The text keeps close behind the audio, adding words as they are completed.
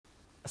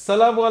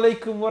Assalamu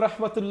alaikum wa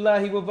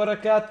rahmatullahi wa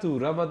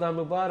barakatuh. Ramadan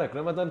Mubarak,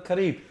 Ramadan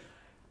Kareem.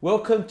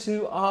 Welcome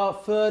to our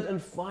third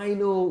and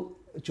final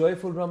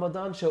Joyful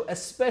Ramadan show. A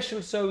special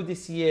show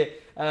this year,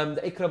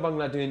 the IQRA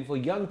Bangla are doing for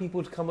young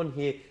people to come on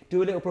here,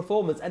 do a little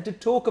performance and to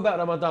talk about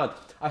Ramadan.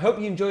 I hope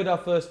you enjoyed our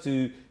first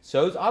two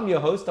shows. I'm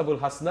your host, Abul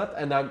Hasnat,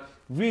 and I'm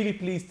really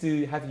pleased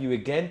to have you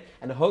again.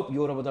 And I hope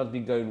your Ramadan's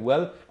been going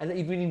well and that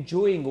you've been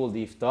enjoying all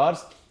the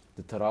iftars,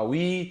 the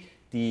Taraweeh,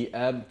 the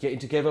getting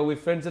together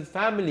with friends and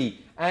family,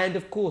 and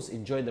of course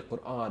enjoying the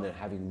Quran and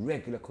having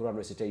regular Quran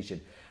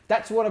recitation.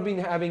 That's what I've been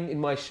having in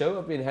my show.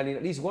 I've been having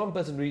at least one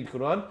person read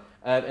Quran,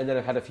 and then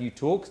I've had a few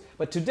talks.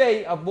 But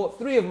today I've brought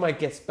three of my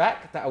guests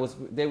back that I was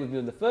there with me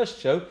on the first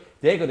show.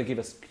 They're going to give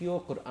us pure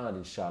Quran,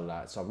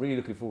 inshallah. So I'm really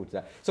looking forward to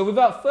that. So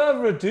without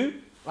further ado,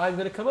 I'm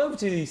going to come over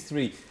to these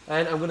three,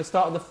 and I'm going to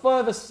start on the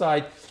furthest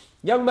side.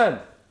 Young man,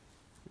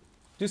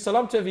 do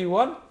salam to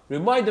everyone.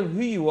 Remind them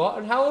who you are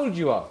and how old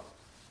you are.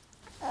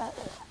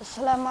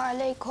 Assalamu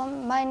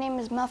alaikum. My name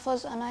is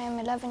Mahfuz and I am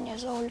 11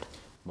 years old.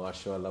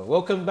 MashaAllah.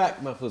 Welcome back,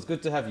 Mahfuz.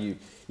 Good to have you.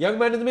 Young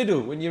man in the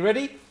middle, when you're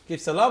ready,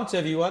 give salam to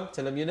everyone.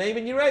 Tell them your name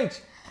and your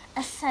age.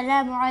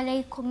 Assalamu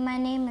alaikum. My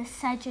name is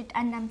Sajid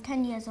and I'm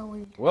 10 years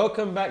old.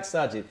 Welcome back,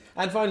 Sajid.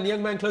 And finally,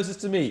 young man closest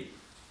to me.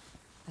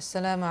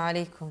 Assalamu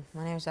alaikum.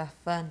 My name is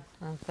Affan.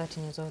 I'm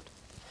 13 years old.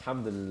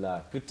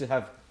 Alhamdulillah. Good to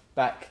have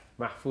back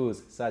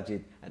Mahfuz,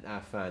 Sajid and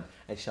Affan.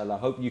 Inshallah,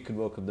 hope you can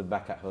welcome them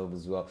back at home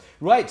as well.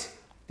 Right.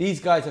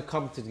 These guys have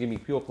come to give me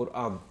pure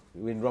Quran.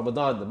 We're in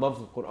Ramadan, the month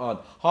of Quran.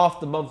 Half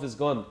the month is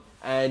gone.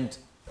 And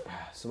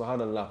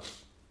subhanallah,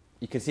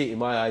 you can see it in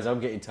my eyes,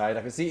 I'm getting tired.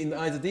 I can see it in the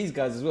eyes of these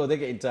guys as well, they're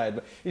getting tired.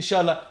 But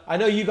inshallah, I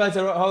know you guys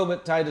are at home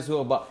tired as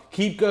well, but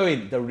keep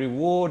going. The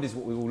reward is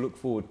what we will look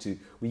forward to.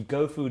 We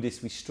go through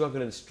this, we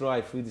struggle and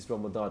strive through this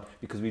Ramadan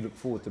because we look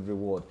forward to the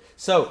reward.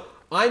 So,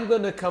 I'm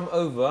going to come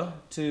over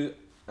to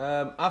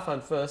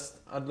Affan first.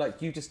 I'd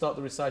like you to start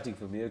the reciting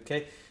for me,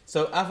 okay?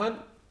 So, Affan,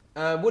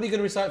 what are you going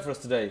to recite for us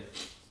today?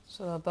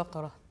 Surah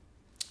Baqarah.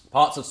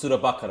 Parts of Surah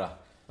Baqarah.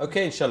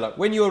 Okay, inshallah.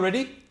 When you're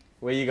ready,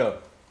 where you go.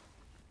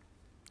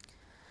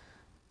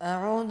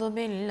 أعوذ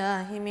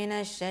بالله من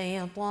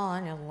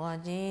الشيطان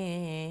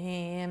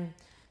الرجيم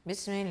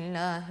بسم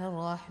الله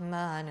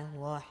الرحمن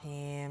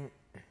الرحيم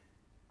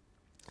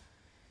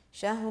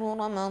شهر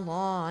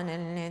رمضان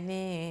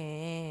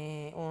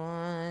الذي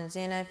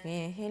أنزل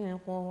فيه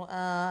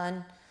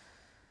القرآن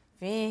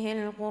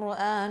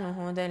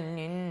هدى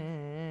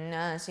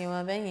للناس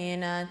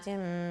وبينات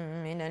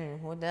من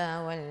الهدى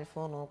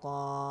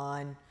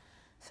والفرقان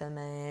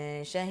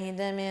فمن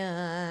شهد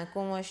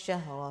منكم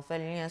الشهر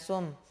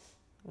فليصم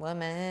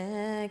ومن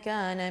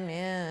كان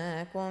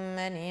منكم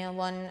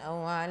مريضا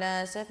أو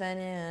على سفر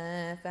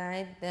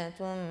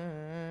فعدة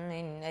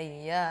من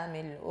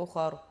أيام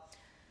أخر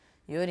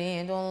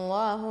يريد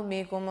الله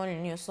بكم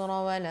اليسر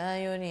ولا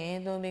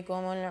يريد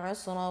بكم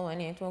العسر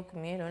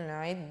ولتكملوا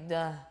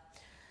العدة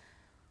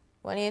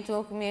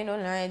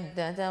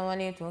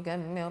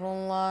ولتكبروا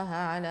الله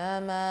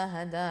على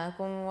ما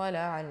هداكم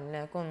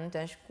ولعلكم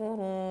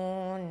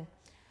تشكرون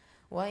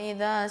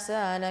وإذا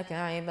سألك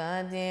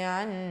عبادي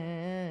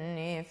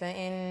عني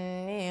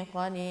فإني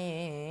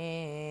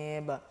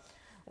قريب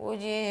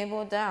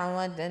أجيب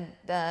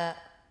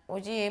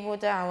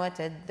دعوة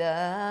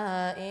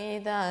الداء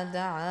إذا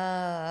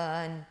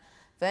دعان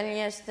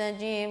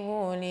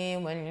فليستجيبوا لي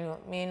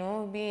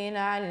وليؤمنوا بي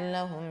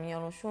لعلهم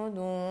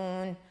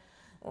يرشدون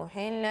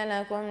أحل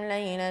لكم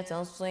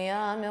ليلة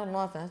الصيام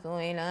الرفث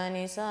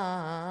إلى نسائكم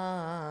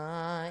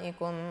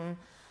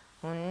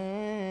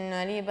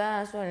هن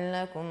لباس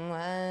لكم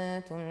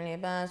وأنتم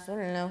لباس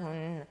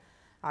لهن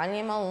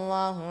علم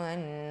الله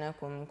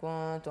أنكم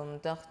كنتم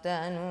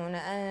تختانون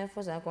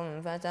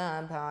أنفسكم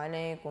فتاب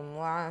عليكم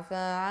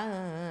وعفى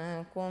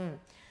عنكم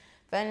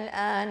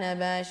فالآن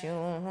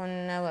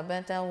باشروهن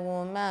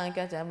وابتغوا ما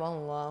كتب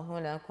الله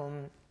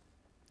لكم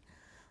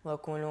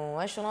وكلوا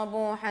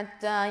واشربوا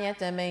حتى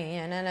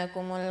يتبين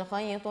لكم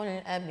الخيط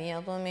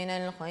الأبيض من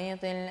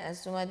الخيط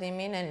الأسود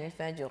من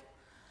الفجر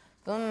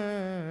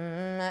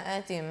ثم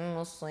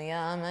أتموا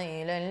الصيام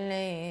إلى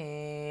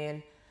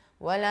الليل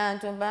ولا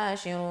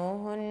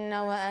تباشروهن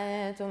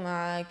وأنتم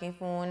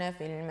عاكفون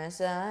في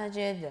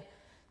المساجد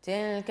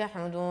تلك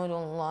حدود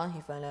الله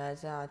فلا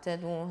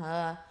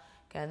تعتدوها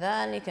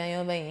كذلك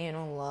يبين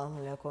الله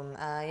لكم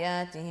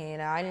آياته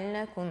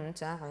لعلكم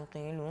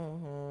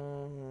تعقلون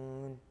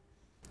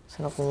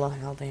صدق الله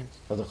العظيم.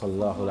 صدق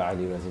الله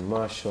العلي العظيم.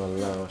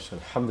 MashaAllah, MashaAllah.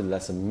 Alhamdulillah,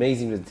 that's an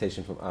amazing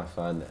presentation from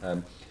Affan.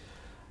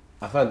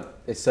 Affan,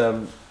 it's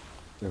a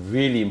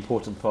really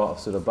important part of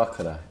Surah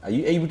Baqarah. Are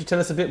you able to tell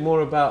us a bit more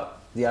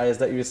about the ayahs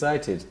that you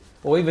recited?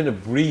 Or even a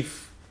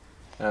brief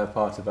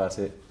part about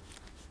it?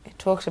 It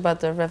talks about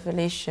the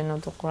revelation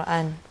of the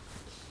Quran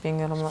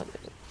being in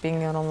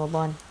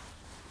Ramadan.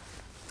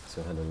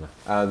 SubhanAllah.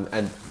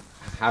 And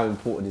how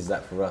important is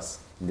that for us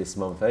in this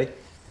month, eh?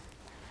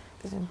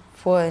 It's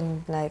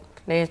important, like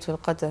Laylatul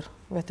Qadr.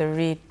 We have to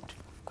read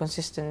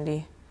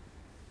consistently,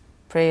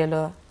 pray a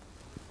lot.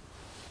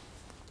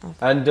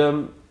 And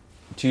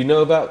Do you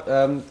know about,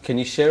 can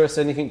you share us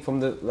anything from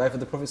the life of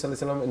the Prophet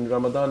ﷺ in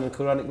Ramadan and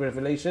Quranic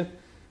revelation?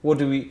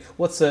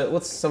 What's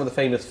some of the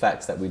famous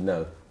facts that we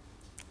know?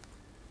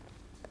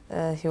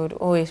 He would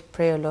always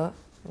pray a lot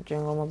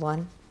during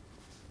Ramadan.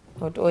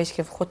 He would always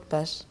give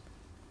khutbahs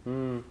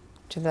to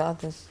the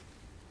others.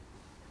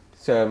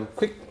 So,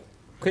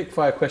 quick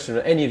fire question.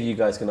 Any of you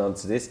guys can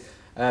answer this.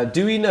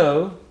 Do we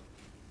know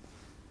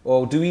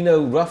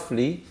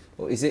roughly,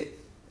 or is it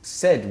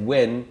said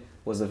when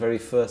was the very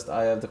first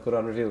ayah of the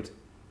Quran revealed?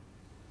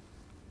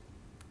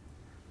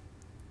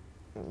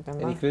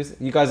 Any clues?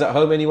 You guys at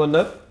home, anyone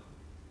know?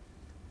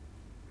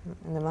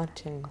 In the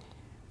mountain.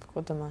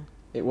 Called the mountain.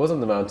 It was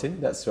on the mountain,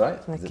 that's right.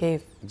 In the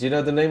cave. Do you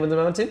know the name of the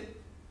mountain?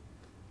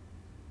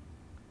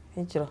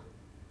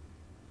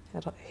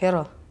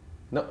 Hira.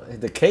 No,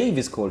 the cave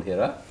is called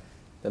Hira.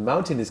 The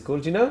mountain is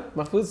called, do you know,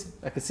 Mahfuz?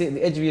 I can see it at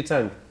the edge of your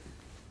tongue.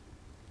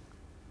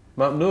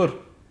 Mount Nur.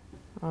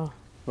 Oh.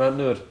 Mount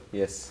Nur,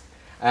 yes.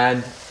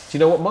 And do you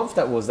know what month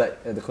that was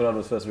that the Quran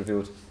was first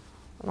revealed?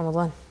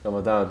 Ramadan.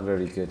 Ramadan,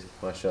 very good.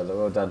 MashaAllah,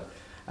 well done.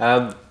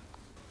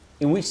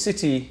 In which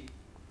city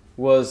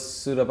was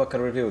Surah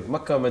Baqarah revealed?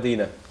 Makkah or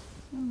Medina?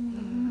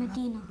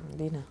 Medina.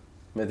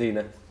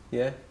 Medina,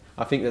 yeah.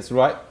 I think that's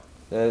right.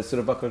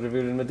 Surah Baqarah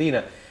revealed in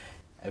Medina.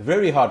 A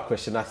very hard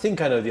question. I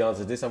think I know the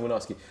answer to this. I'm going to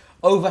ask you.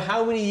 Over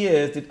how many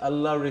years did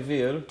Allah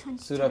reveal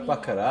Surah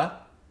Baqarah?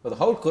 Well, the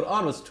whole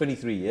Quran was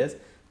 23 years.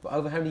 But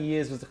over how many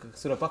years was the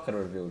Surah Baqarah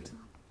revealed?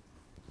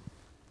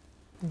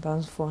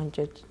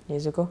 1,400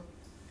 years ago.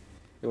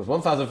 It was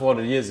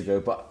 1,400 years ago,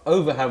 but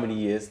over how many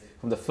years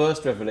from the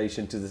first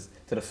revelation to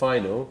the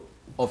final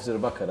of Surah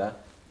Baqarah?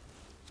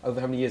 Over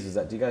how many years was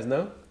that? Do you guys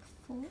know?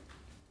 4.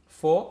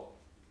 4?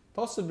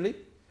 Possibly.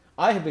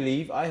 I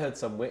believe, I heard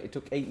somewhere, it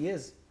took 8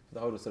 years for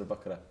the whole of Surah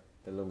Baqarah,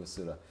 the longest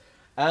surah.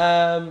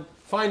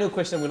 Final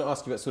question I'm going to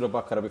ask you about Surah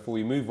Baqarah before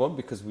we move on,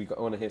 because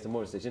I want to hear some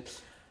more station.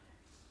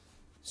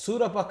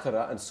 Surah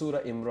Baqarah and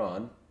Surah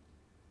Imran,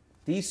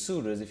 these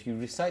surahs, if you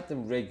recite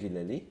them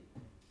regularly,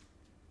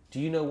 do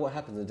you know what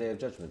happens on the Day of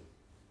Judgment?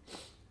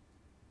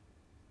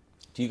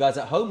 Do you guys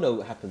at home know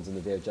what happens on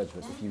the Day of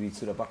Judgment if you read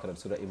Surah Baqarah and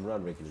Surah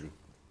Imran regularly?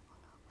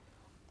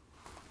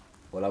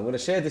 Well, I'm going to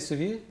share this with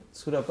you.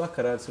 Surah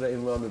Baqarah and Surah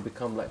Imran will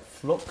become like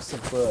flocks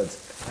of birds,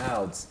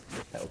 clouds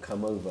that will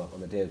come over on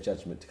the Day of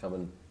Judgment to come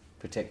and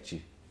protect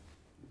you.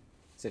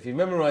 So if you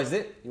memorized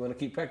it, you want to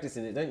keep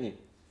practicing it, don't you?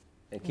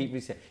 And keep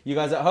reading. You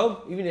guys at home,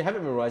 even if you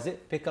haven't memorized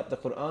it, pick up the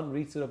Quran,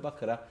 read Surah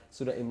Baqarah,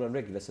 Surah Imran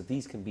regular, so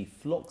these can be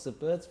flocks of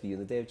birds for you on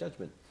the Day of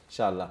Judgment,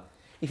 inshallah.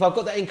 If I've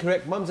got that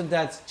incorrect, mums and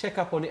dads, check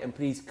up on it and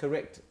please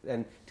correct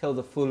and tell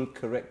the full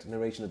correct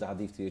narration of the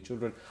hadith to your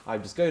children.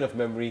 I'm just going off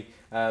memory,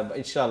 but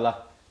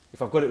inshallah,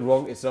 if I've got it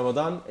wrong, it's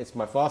Ramadan, it's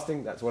my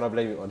fasting, that's what I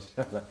blame it on,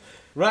 inshallah.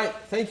 Right,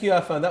 thank you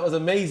Afan, that was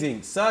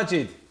amazing.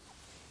 Sajid,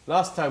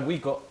 last time we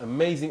got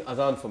amazing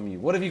adhan from you.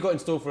 What have you got in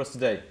store for us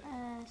today?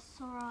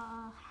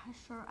 Surah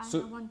Hashr,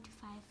 ayah 1 to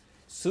 5.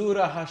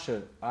 Surah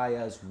Hashr,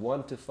 ayahs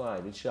 1 to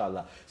 5,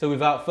 inshallah. So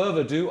without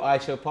further ado, I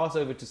shall pass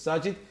over to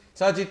Sajid.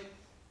 Sajid,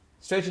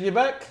 straighten your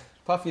back,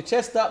 puff your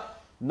chest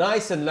up,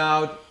 nice and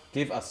loud,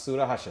 give us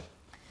Surah Hashr.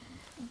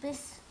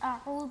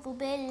 أعوذ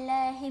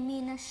بالله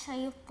من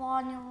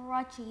الشيطان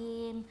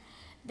الرجيم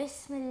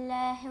بسم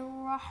الله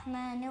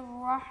الرحمن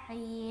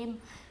الرحيم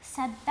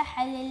سبح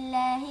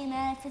لله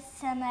ما في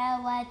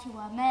السماوات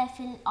وما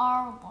في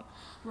الأرض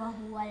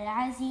وهو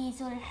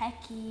العزيز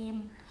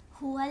الحكيم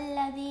هو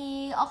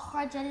الذي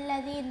أخرج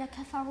الذين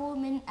كفروا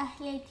من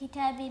أهل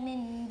الكتاب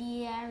من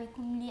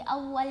دياركم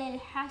لأول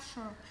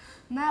الحشر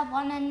ما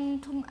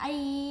ظننتم أن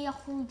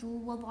يخرجوا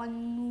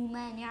وظنوا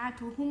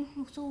مانعتهم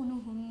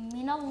حصونهم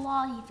من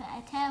الله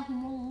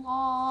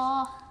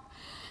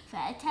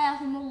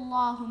فأتاهم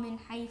الله من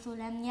حيث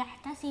لم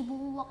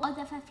يحتسبوا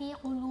وقذف في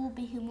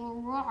قلوبهم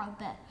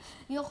الرعب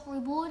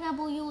يخربون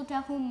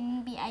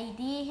بيوتهم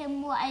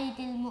بأيديهم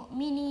وأيدي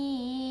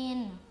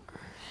المؤمنين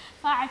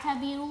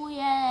فاعتبروا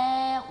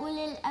يا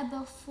أولي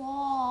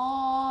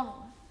الأبصار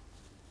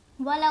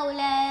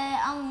ولولا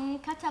أن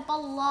كتب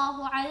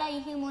الله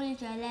عليهم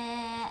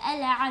الجلاء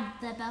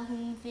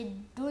لعذبهم في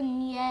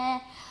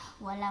الدنيا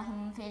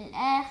ولهم في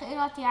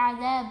الآخرة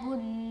عذاب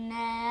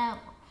النار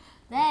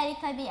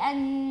ذلك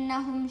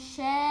بأنهم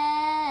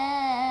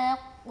شاقوا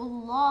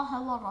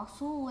الله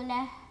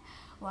ورسوله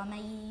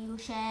ومن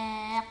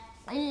يشاق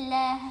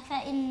الله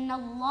فإن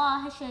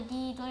الله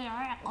شديد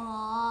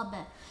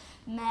العقاب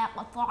ما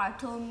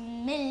قطعتم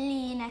من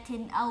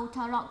لينة أو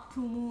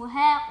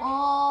تركتموها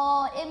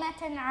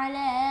قائمة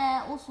على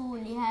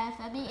أصولها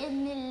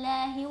فبإذن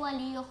الله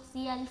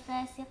وليخزي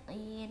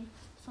الفاسقين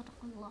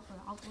صدق الله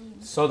العظيم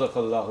صدق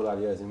الله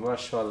العظيم.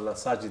 MashaAllah,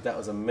 Sajid, that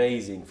was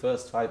amazing.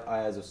 First 5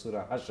 ayahs of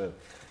Surah Hashr.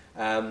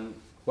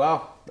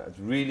 Wow, I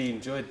really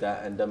enjoyed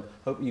that, and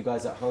hope you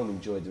guys at home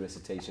enjoyed the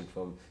recitation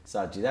from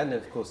Sajid, and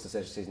of course the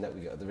recitation that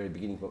we got at the very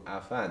beginning from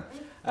Afan.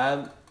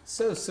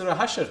 So Surah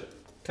Hashr,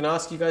 can I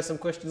ask you guys some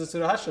questions on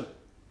Surah Hashr?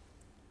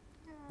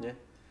 Yeah.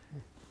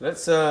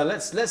 Let's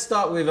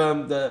start with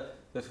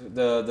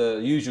the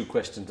usual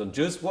questions on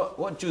juz.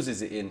 What juz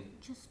is it in?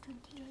 Juz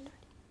 28.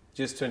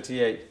 Just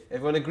 28.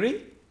 Everyone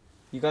agree?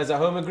 You guys at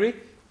home agree?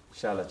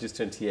 Inshallah, just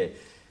 28.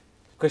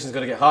 Question's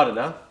going to get harder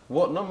now.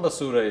 What number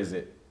surah is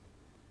it?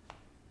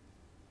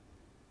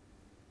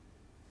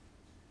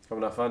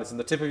 Come on, Afan, it's on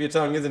the tip of your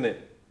tongue, isn't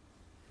it?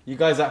 You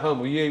guys at home,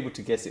 were you able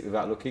to guess it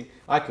without looking?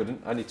 I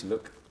couldn't. I need to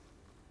look.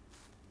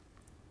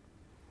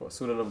 What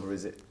surah number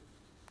is it?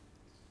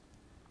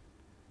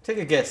 Take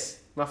a guess.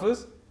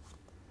 Mahfuz?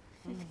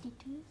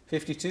 52.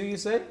 52, you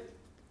say?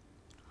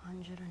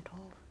 112.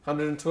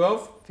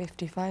 112?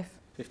 55.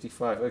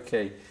 55,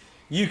 okay.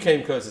 You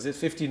came closest, it's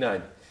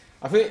 59.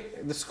 I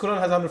think the Quran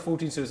has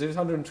 114 surahs, so if it's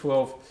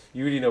 112,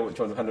 you really know which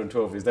one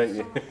 112 is, don't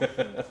you?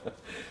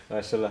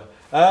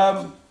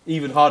 MashaAllah.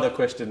 Even harder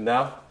question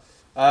now.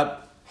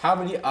 How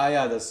many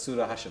ayah does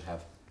Surah Hashr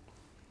have?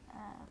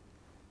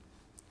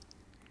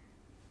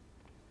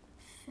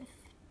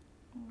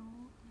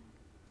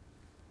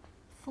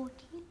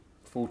 14.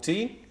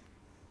 14?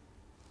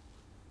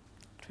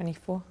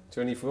 24.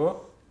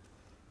 24?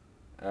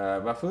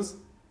 Mahfuz?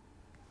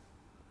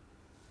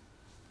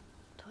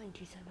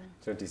 27.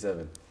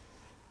 27.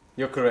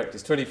 You're correct,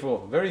 it's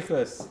 24. Very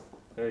close.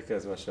 Very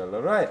close,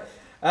 mashallah. Right.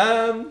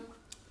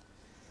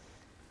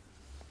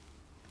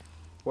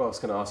 What else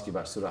can I ask you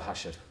about Surah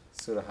Hashr?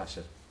 Surah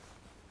Hashr.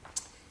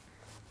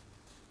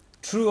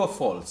 True or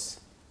false?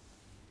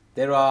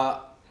 There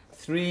are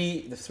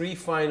the three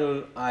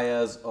final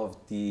ayahs of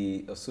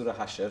Surah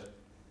Hashr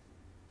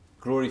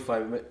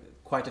glorify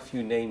quite a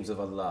few names of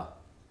Allah.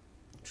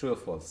 True or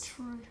false?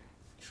 True.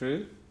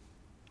 True?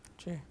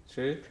 True.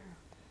 True?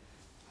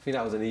 I think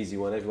that was an easy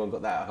one. Everyone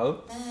got that at home?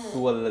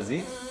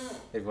 Huwallazi.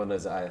 Everyone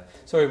knows that ayah.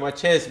 Sorry, my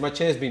chair's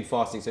been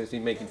fasting, so it's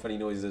been making funny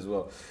noises as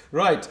well.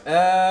 Right.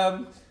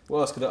 What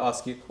else could I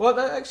ask you? Well,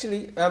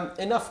 actually,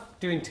 enough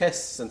doing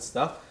tests and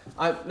stuff.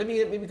 Let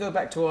me go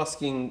back to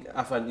asking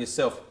Afan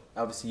yourself.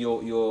 Obviously,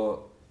 you're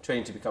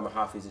trained to become a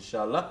Hafiz,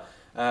 inshallah.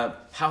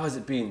 How has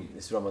it been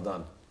this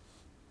Ramadan?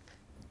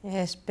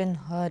 Yeah, it's been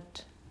hard.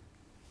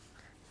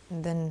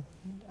 And then,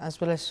 as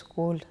well as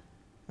school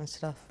and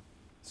stuff.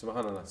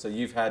 Subhanallah. So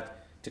you've had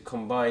to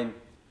combine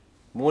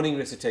morning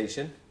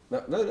recitation.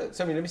 No,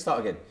 sorry, let me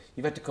start again.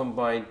 You've had to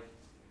combine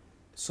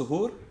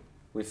suhoor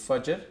with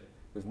fajr,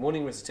 with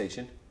morning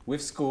recitation,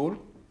 with school,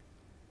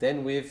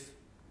 then with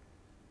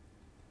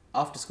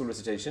after school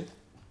recitation,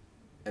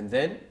 and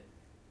then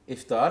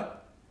iftar,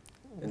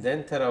 and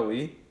then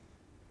taraweeh.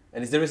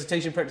 And is there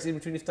recitation practice in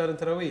between iftar and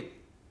taraweeh?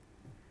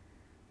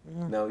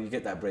 No, you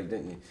get that break,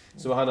 don't you?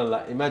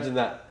 Subhanallah, imagine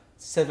that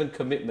 7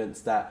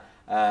 commitments that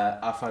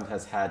Afan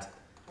has had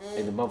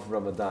in the month of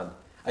Ramadan.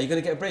 Are you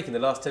going to get a break in the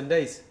last 10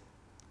 days?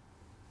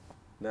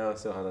 No,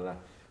 subhanallah.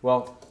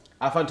 Well,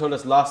 Afan told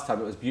us last time,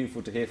 it was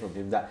beautiful to hear from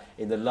him, that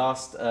in the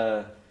last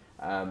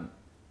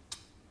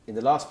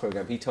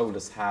program, he told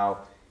us how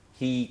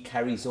he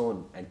carries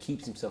on and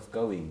keeps himself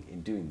going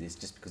in doing this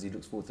just because he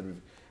looks forward to the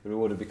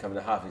reward of becoming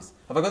a Hafiz.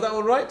 Have I got that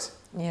all right?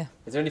 Yeah.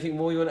 Is there anything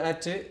more you want to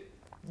add to it?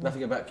 No.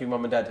 Nothing about keeping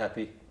mum and dad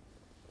happy?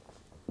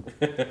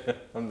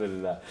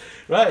 Alhamdulillah.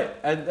 Right,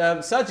 and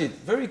Sajid,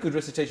 very good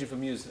recitation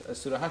from you as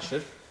Surah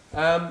Hashr.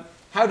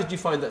 How did you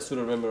find that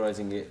surah,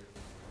 memorizing it?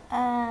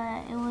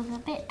 It was a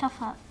bit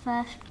tough at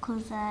first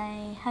because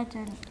I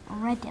hadn't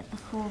read it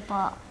before,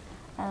 but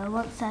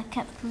once I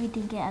kept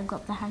reading it, I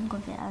got the hang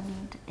of it,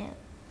 and it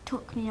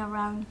took me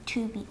around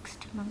 2 weeks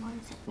to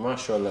memorize it.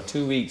 MashaAllah,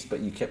 2 weeks, but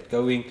you kept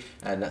going,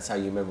 and that's how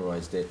you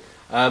memorized it.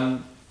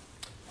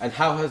 And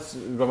how has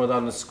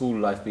Ramadan and school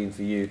life been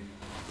for you?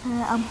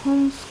 I'm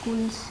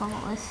homeschooled, so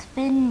it's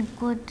been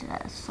good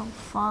so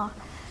far,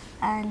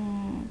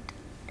 and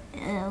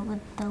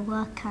with the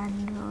work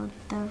and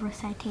the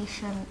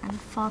recitation and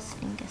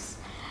fasting is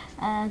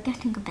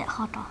getting a bit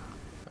harder.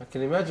 I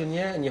can imagine,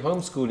 yeah, and you're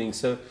homeschooling,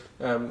 so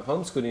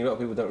homeschooling, a lot of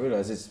people don't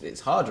realise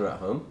it's harder at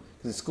home,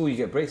 because in school you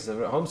get breaks, at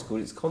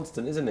homeschool it's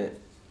constant, isn't it?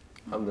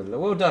 Alhamdulillah.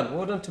 Well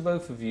done to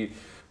both of you.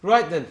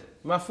 Right then,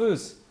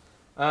 Mahfuz,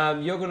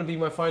 you're going to be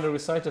my final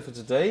reciter for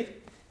today,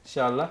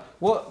 inshallah.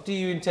 What do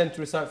you intend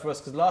to recite for us?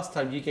 Because last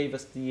time you gave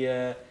us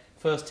the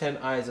first 10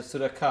 ayahs of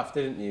Surah Kahf,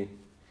 didn't you?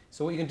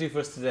 So what are you going to do for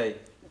us today?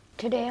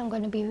 Today I'm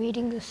going to be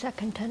reading the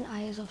second 10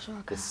 ayahs of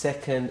Surah Kahf. The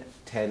second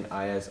 10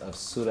 ayahs of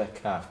Surah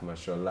Kahf,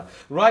 mashallah.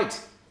 Right,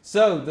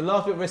 so the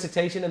last bit of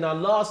recitation and our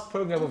last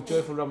program of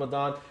Joyful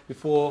Ramadan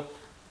before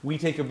we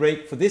take a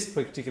break for this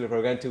particular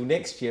program until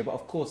next year. But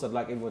of course, I'd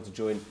like everyone to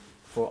join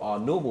for our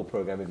normal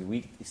program every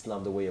week,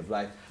 Islam, the Way of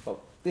Life. But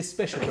this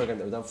special program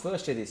that we've done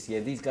first year this year,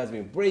 these guys have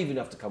been brave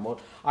enough to come on.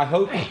 I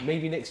hope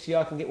maybe next year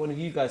I can get one of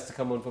you guys to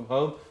come on from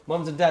home.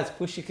 Mums and dads,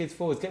 push your kids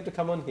forward. Get them to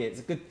come on here.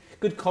 It's a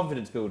good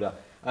confidence builder.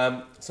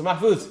 So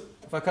Mahfuz,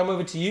 if I come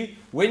over to you,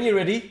 when you're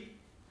ready,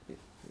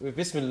 with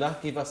Bismillah,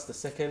 give us the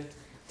second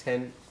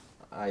 10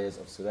 ayahs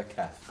of Surah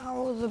Kahf.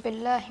 أعوذ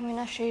بالله من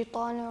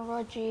الشيطان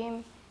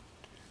الرجيم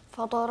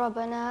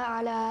فضربنا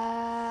على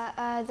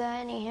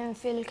آذانهم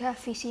في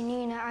الكهف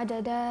سنين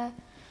عددا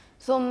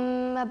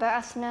ثم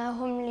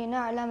بعثناهم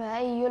لنعلم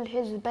أي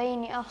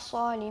الحزبين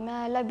أحصى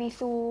لما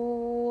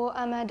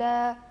لبثوا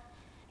أمدا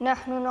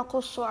نحن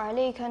نقص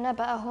عليك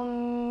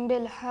نبأهم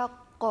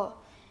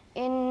بالحق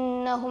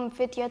إنهم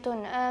فتية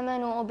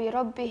آمنوا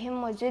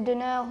بربهم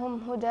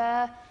وزدناهم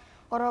هدى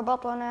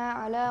وربطنا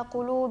على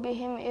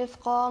قلوبهم إذ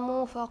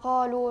قاموا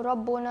فقالوا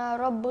ربنا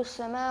رب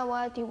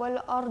السماوات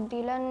والأرض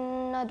لن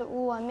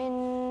ندعو من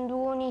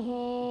دونه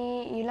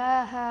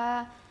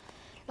إلها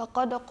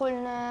لقد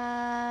قلنا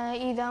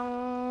إذا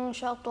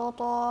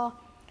شططا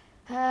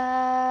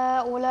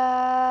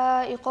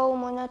هؤلاء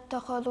قومنا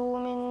اتخذوا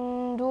من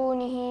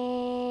دونه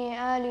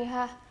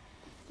آلهة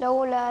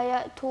لولا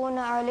يأتون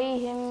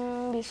عليهم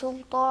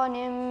بسلطان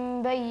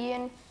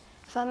بين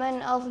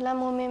فمن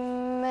أظلم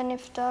ممن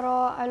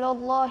افترى على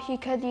الله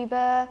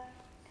كذبا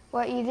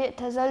وإذ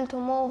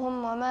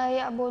اعتزلتموهم وما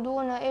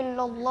يعبدون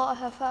إلا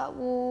الله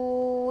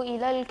فأووا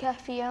إلى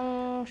الكهف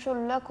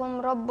ينشر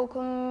لكم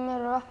ربكم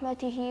من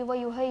رحمته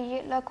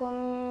ويهيئ لكم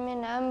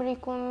من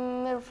أمركم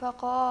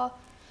مرفقا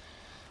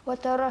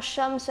وترى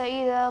الشمس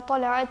إذا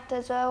طلعت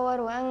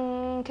تزاور عن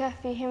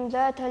كهفهم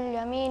ذات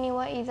اليمين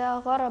وإذا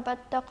غربت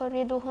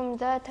تقرضهم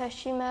ذات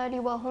الشمال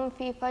وهم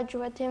في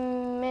فجوة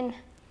منه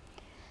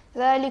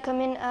ذلك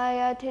من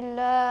آيات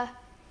الله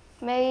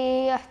من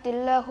يهد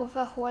الله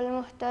فهو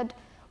المهتد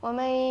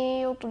ومن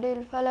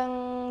يضلل فلن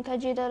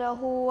تجد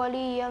له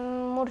وليا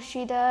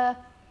مرشدا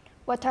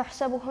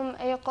وتحسبهم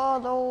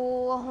أيقاظا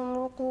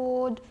وهم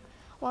رقود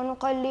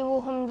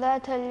ونقلبهم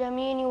ذات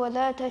اليمين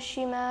وذات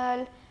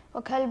الشمال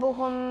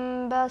وكلبهم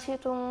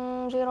باسط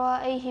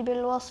ذراعيه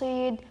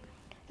بالوصيد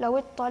لو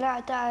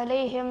اطلعت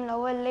عليهم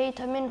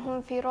لوليت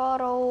منهم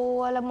فرارا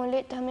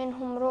ولملئت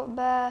منهم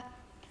رعبا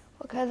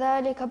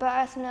وكذلك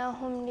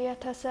بعثناهم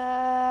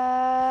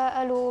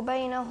ليتساءلوا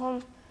بينهم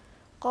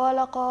قال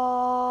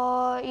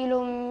قائل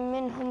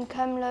منهم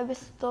كم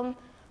لبثتم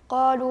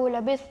قالوا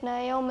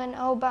لبثنا يوما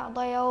أو بعض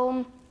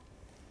يوم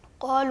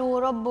قالوا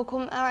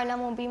ربكم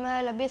أعلم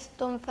بما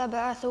لبثتم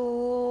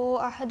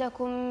فابعثوا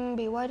أحدكم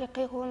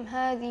بورقكم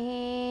هذه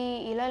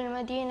إلى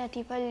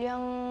المدينة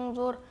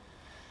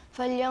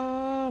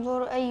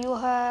فلينظر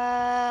أيها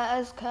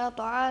أزكى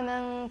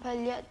طعاما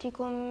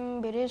فليأتكم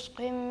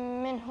برزق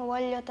منه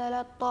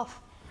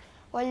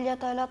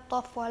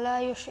وليتلطف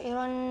ولا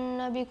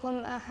يشعرن بكم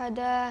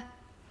أحدا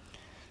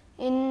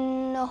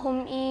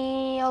إنهم إن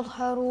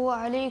يظهروا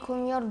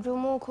عليكم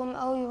يرجموكم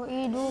أو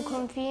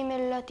يعيدوكم في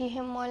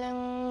ملتهم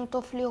ولن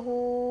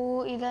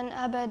تفلحوا إذا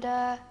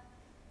أبدا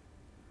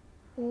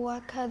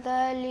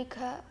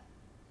وكذلك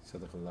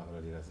صدق الله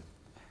العظيم.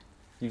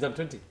 You've done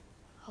 20?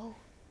 Oh.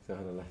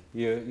 Subhanallah.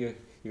 You're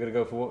going to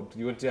go for what?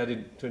 You want to add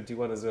in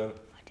 21 as well?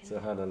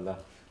 Subhanallah.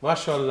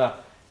 MashaAllah.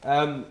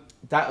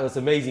 That was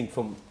amazing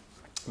from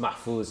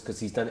Mahfouz because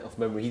he's done it off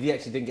memory. He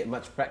actually didn't get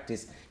much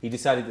practice. He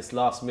decided this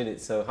last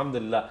minute. So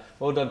alhamdulillah,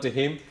 well done to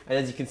him. And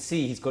as you can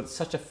see, he's got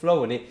such a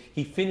flow in it.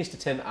 He finished the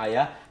 10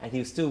 ayah and he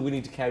was still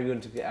willing to carry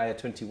on to get ayah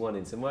 21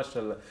 in. So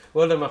mashallah,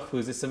 well done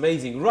Mahfouz. It's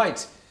amazing.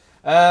 Right,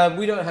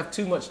 we don't have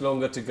too much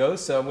longer to go.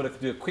 So I'm going to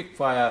do a quick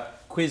fire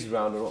quiz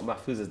round on what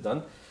Mahfouz has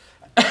done.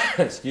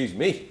 Excuse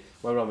me.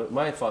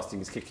 My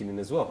fasting is kicking in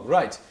as well.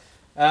 Right,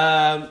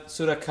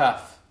 Surah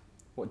Kahf.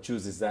 What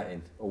juz is that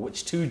in? Or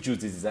which two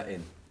juzes is that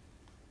in?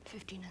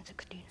 15 and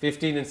 16.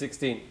 15 and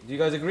 16. Do you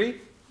guys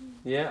agree?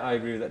 Yeah, I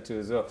agree with that too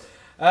as well.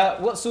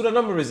 What surah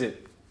number is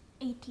it?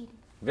 18.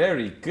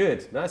 Very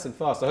good. Nice and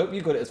fast. I hope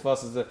you got it as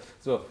fast as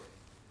well.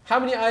 How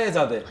many ayahs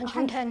are there?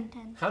 110.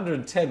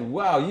 110.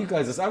 Wow, you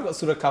guys, I've got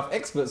Surah Kahf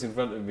experts in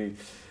front of me.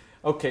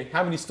 Okay,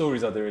 how many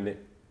stories are there in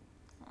it?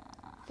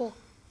 4.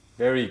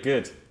 Very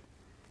good.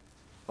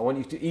 I want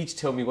you to each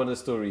tell me one of the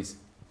stories.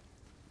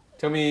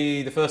 Tell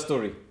me the first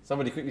story.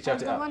 Somebody quickly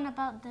shout it out. The one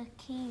about the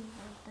cave,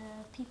 the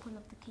people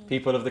of the cave.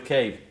 People of the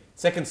cave.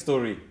 Second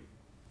story.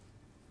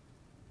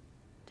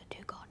 The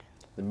 2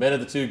 gardens. The men of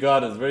the 2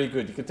 gardens. Very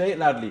good. You can say it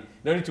loudly.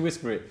 No need to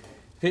whisper it.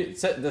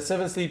 The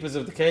 7 sleepers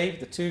of the cave.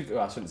 The 2. Oh,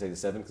 I shouldn't say the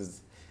 7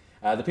 because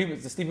the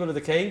people of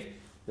the cave.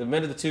 The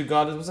men of the 2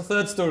 gardens. What's the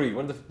third story?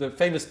 One of the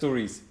famous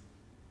stories.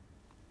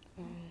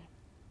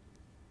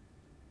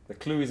 The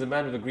clue is a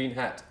man with a green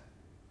hat.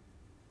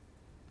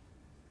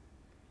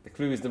 The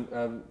clue is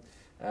the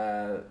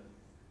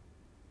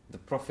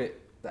prophet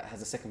that has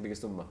the second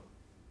biggest ummah.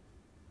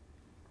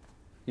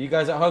 You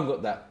guys at home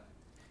got that?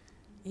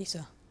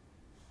 Isa.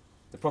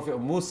 The prophet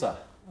of Musa.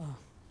 Oh.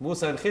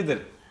 Musa and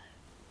Khidr.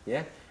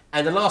 Yeah?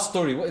 And the last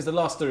story, what is the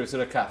last story of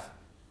Surah Kahf?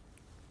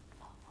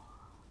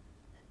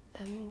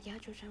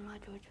 Ya'juj and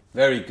Ma'juj.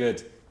 Very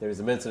good. There is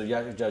a mention of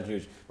Ya'juj and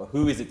Ma'juj. But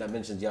who is it that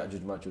mentions Ya'juj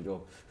and Ma'juj?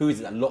 Or who is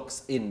it that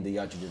locks in the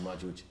Ya'juj and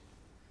Ma'juj?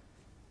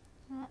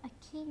 A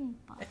king.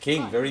 A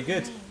king, very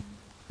good.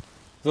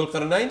 Dhul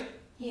Qarnayn?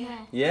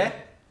 Yeah. Yeah?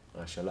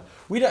 MashaAllah.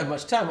 We don't have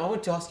much time. I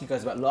want to ask you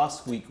guys about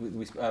last week.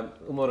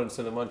 Umar and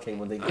Sulaiman came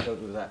when they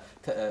dealt with that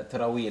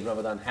Taraweeh and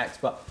Ramadan hacks.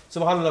 But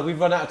subhanAllah, we've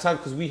run out of time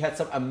because we had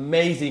some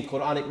amazing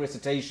Quranic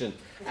recitation.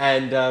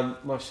 And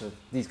mashallah,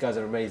 these guys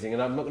are amazing.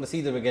 And I'm not going to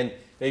see them again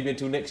maybe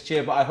until next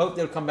year. But I hope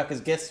they'll come back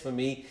as guests for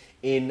me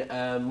in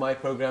my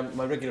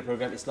regular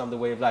program, Islam the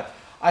Way of Life.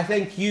 I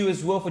thank you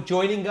as well for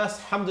joining us.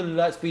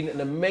 Alhamdulillah, it's been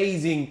an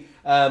amazing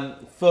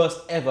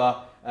first ever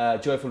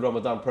Joyful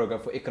Ramadan program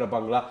for IQRA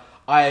Bangla.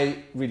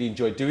 I really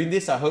enjoyed doing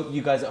this. I hope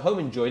you guys at home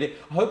enjoyed it.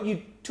 I hope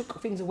you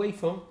took things away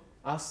from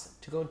us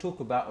to go and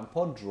talk about and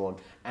ponder on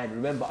and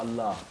remember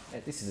Allah.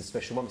 This is a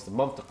special month. It's the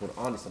month of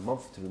Quran. It's a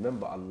month to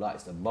remember Allah.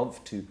 It's a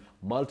month to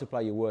multiply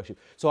your worship.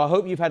 So I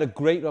hope you've had a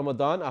great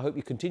Ramadan. I hope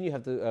you continue to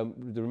have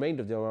the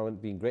remainder of the Ramadan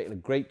being great and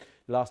a great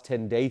last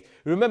 10 days.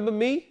 Remember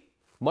me,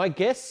 my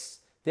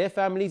guests, their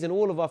families and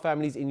all of our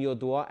families in your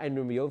dua, and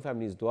remember your own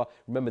family's dua.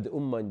 Remember the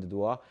ummah in the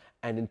dua.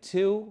 And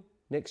until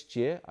next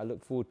year, I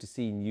look forward to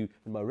seeing you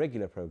in my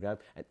regular program.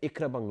 And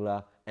IQRA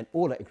Bangla and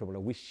all at IQRA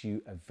Bangla wish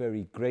you a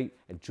very great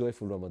and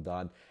joyful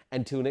Ramadan.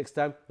 Until next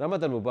time,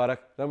 Ramadan Mubarak,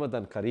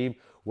 Ramadan Kareem.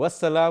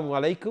 Wassalamu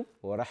alaikum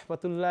wa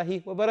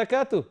rahmatullahi wa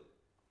barakatuh.